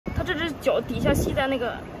这只脚底下吸在那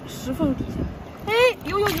个石缝底下。哎，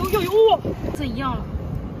有，这一样了。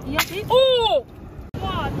底下谁？哦，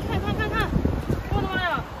哇，看，我的妈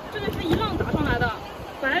呀，这个是一浪打上来的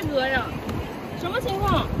白鹅呀！什么情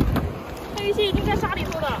况？还有一些已经在沙里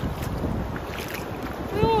头的。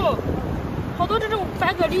哎呦，好多这种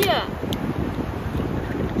白蛤蜊，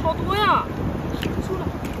好多呀！收了，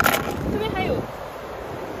这边还有。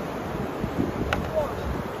哇，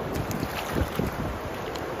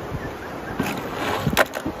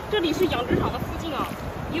这里是养殖场的附近啊，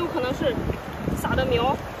也有可能是撒的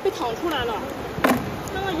苗被淌出来了。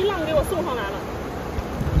刚刚一浪给我送上来了，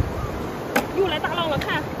又来大浪了，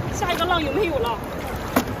看下一个浪有没有了。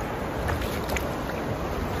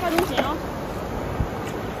快点捡啊！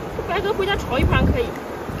这白鹅回家炒一盘可以。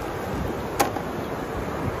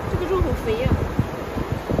这个肉很肥呀、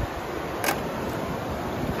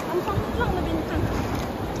咱们上浪那边你看看。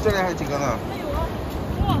这里还有几个呢？还有啊，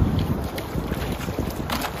哇！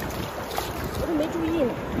我都没注意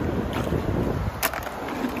呢。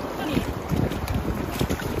这里。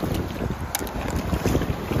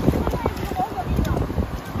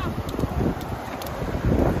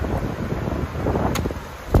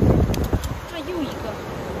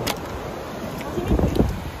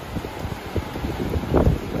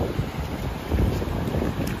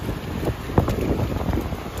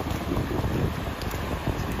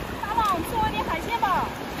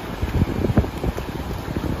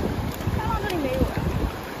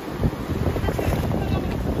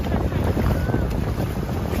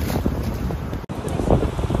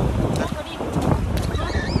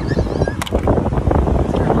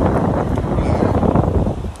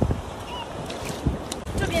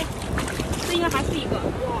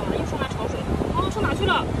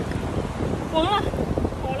黄了，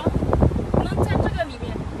好了，可能在这个里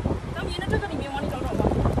面，咱们沿着这个里面往里找找吧。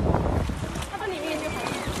它这里面就好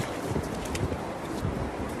了。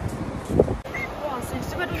哇塞，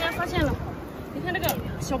石块中间发现了，你看这个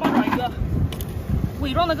小八爪鱼，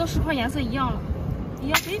伪装的跟石块颜色一样了。哎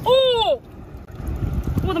呀，谁？哦，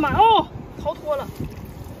我的妈！哦，逃脱了，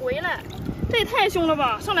回来，这也太凶了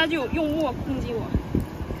吧！上来就用墨攻击我。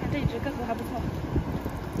看这只个头还不错。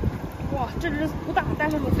哇，这只不大，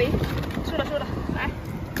但是很肥。收了，来。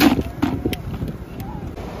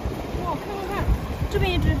哇，看，这边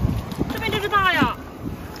一只，这边这只大呀！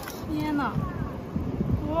天哪！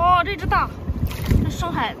哇，这只大，这深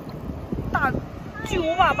海大巨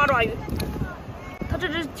无霸八爪鱼，它这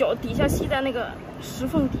只脚底下吸在那个石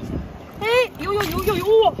缝底下。哎，有！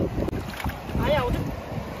哎呀，我这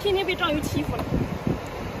天天被章鱼欺负了。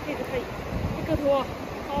这只可以，这个头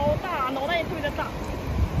好大，脑袋也特别的大。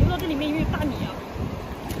游到这里面有大米啊！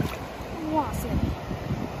哇塞！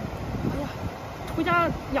哎呀，回家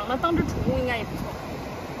养了当只宠物应该也不错。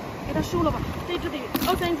给它收了吧，这只得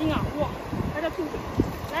2-3斤啊！哇，还在吐水。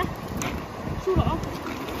来，收了啊！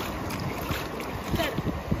带着。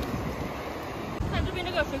看这边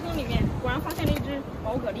这个水坑里面，果然发现了一只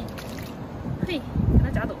毛蛤蜊。嘿，给它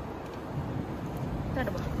夹走，带着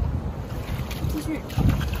吧。继续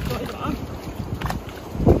找一找啊！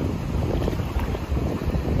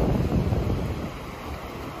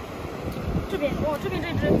哇，这边这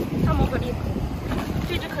只大毛蛤蜊，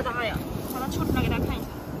这只可大呀！把它抽出来给大家看一下。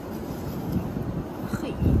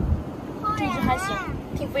嘿，这只还行，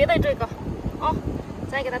挺肥的这个。啊，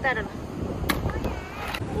咱也给它带着了。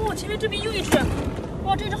哦，前面这边又一只，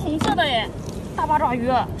哇，这只红色的耶，大八爪鱼，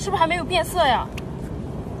是不是还没有变色呀？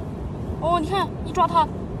哦，你看一抓它，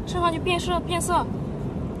身上就变色，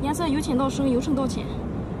颜色由浅到深，由深到浅。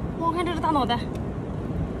哇，看这只大脑袋，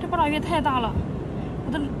这八爪鱼太大了。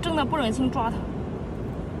我都真的不忍心抓它。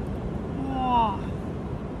哇，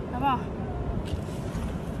来吧，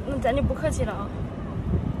那咱就不客气了啊！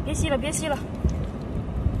别吸了。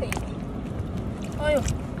嘿，哎呦，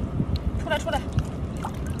出来！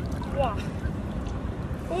哇，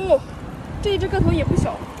哦，这一只个头也不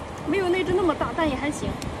小，没有那只那么大，但也还行。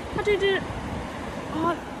它这只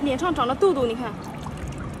啊，脸上长了痘痘，你看，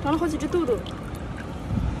长了好几只痘痘。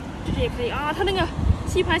这只也可以啊，它那个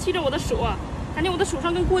吸盘吸着我的手啊。感觉我的手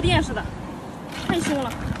上跟过电似的，太凶了！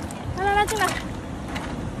来，进来，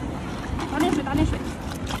打点水。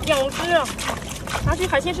2只啊，拿去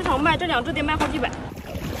海鲜市场卖，这2只得卖好几百。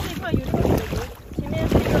这一块有这个水流，前面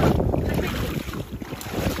是一个海水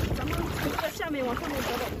井，咱们从这个下面往上面找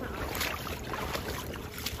找看啊。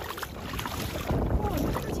哦，你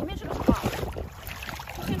看这前面是个啥？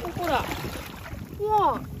黑乎乎的。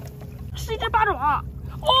哇，是一只八爪。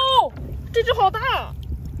哦，这只好大，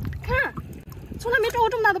看。从来没抓过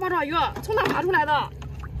这么大的八爪鱼，从哪爬出来的？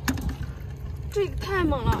这个太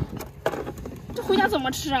猛了，这回家怎么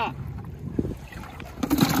吃啊？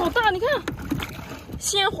好大！你看，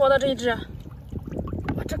鲜活的这一只，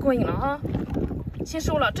哇，这过瘾了啊！先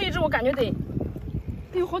收了，这一只我感觉得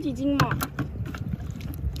有好几斤嘛。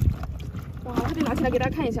哇，我得拿起来给大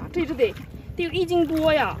家看一下，这一只得有1斤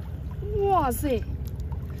多呀！哇塞，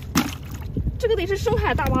这个得是深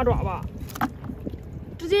海大八爪吧？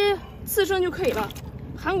直接刺身就可以了。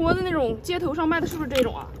韩国的那种街头上卖的是不是这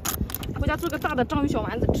种啊？回家做个大的章鱼小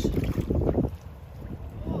丸子吃。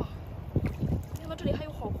哇，没想到这里还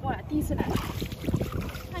有好货呀！第一次来，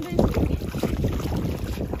看这里水里，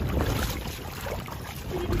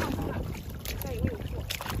这些地方看看，看有没有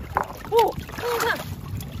货。哦，看，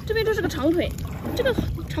这边这是个长腿，这个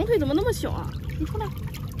长腿怎么那么小啊？你出来，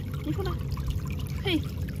嘿，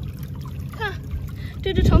看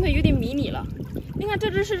这只长腿有点迷你了。你看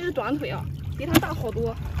这只是只短腿啊，比它大好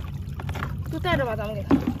多。就带着吧，咱们给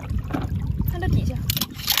它。看这底下，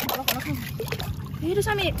好了，看看。哎，这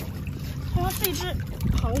下面好像是一只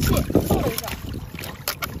螃蟹，动了一下，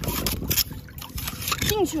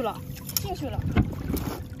进去了。这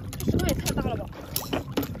石头也太大了吧，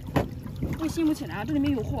我吸不起来啊！这里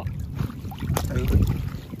面有货。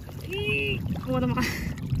我的妈，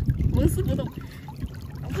纹丝不动，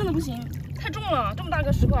真的不行，太重了，这么大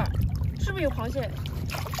个石块，是不是有螃蟹？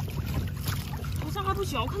好像还不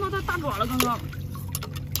小，我看到它大爪了，刚刚。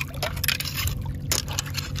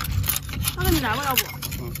大哥，你来吧，要不？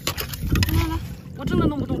来，我真的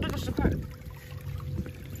弄不动这个石块，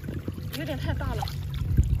有点太大了，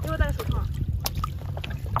给我戴手套。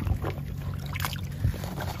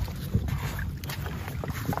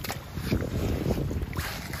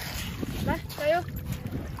来，加油！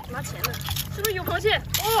拿钱呢，是不是有螃蟹？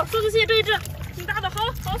哦，梭子蟹这一只挺大的，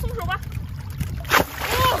好松手吧。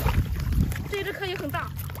哦，这一只可以很大，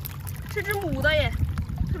是只母的耶，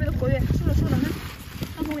特别的活跃。收了，看，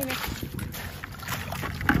放桶里面。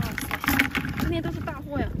今天都是大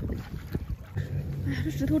货呀！哎呀，这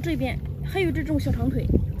石头这边还有一只这种小长腿。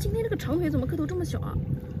今天这个长腿怎么个头这么小啊？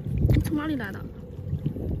你从哪里来的？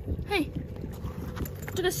嘿，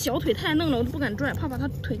这个小腿太嫩了，我都不敢拽，怕把它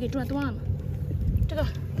腿给拽断了。这个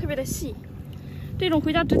特别的细，这种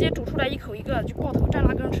回家直接煮出来一口一个就爆头蘸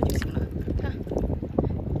辣根吃就行了。看，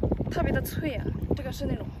特别的脆啊！这个是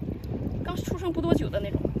那种刚出生不多久的那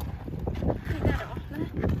种，可以带着啊，来，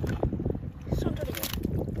上这里面。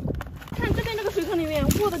看这边这个水坑里面，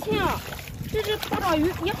我的天啊，这只八爪鱼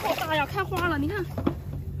也好大呀，开花了，你看。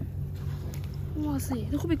哇塞，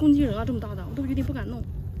这会不会攻击人啊？这么大的，我都有点不敢弄，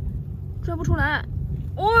拽不出来。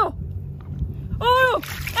哦呦，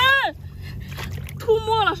哎，吐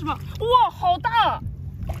沫了是吧？哇，好大！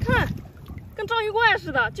看，跟章鱼怪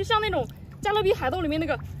似的，就像那种加勒比海盗里面那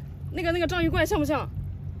个章鱼怪，像不像？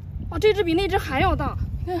哇，这只比那只还要大，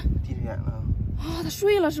你看。闭着眼了。啊，它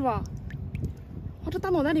睡了是吧？哇，这大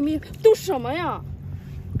脑袋里面都什么呀？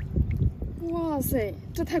哇塞，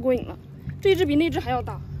这太过瘾了！这一只比那只还要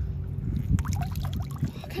大。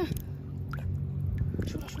看，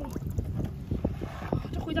收了。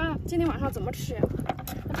这回家今天晚上怎么吃呀？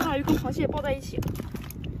那八爪鱼跟螃蟹抱在一起了。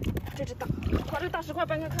这只大，把这个大石块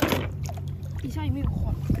搬开看，底下有没有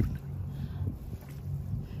货？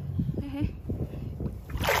嘿，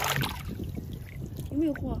有没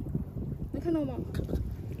有货？能看到吗？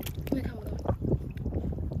我也看不到。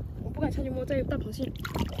我不敢下去摸，再有大螃蟹。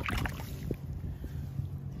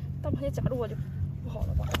大螃蟹夹住我就不好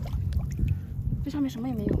了吧？这上面什么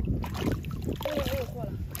也没有，这也没有货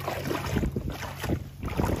了。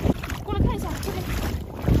过来看一下，这边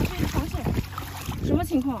这只螃蟹什么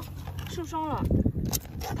情况？受伤了。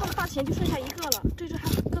它的大钳就剩下一个了，这只还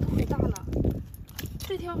个头很大呢。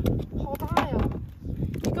这条好大呀，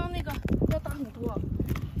比刚刚那个要大很多。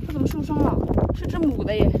它怎么受伤了？是只母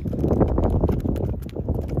的耶。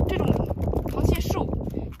这种螃蟹瘦，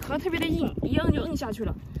壳特别的硬，一摁就摁下去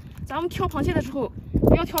了。咱们挑螃蟹的时候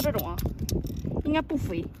不要挑这种啊，应该不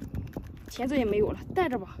肥，钳子也没有了，带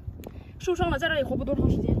着吧。受伤了，在这里活不多长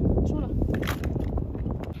时间。收了。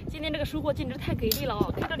今天这个收获简直太给力了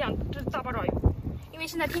啊！看这2只大八爪鱼，因为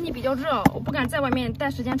现在天气比较热，我不敢在外面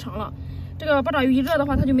待时间长了。这个八爪鱼一热的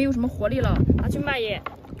话，它就没有什么活力了，拿去卖也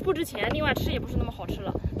不值钱，另外吃也不是那么好吃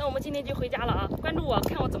了。那我们今天就回家了啊！关注我，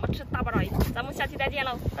看我怎么吃大八爪鱼。咱们下期再见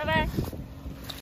喽，拜拜。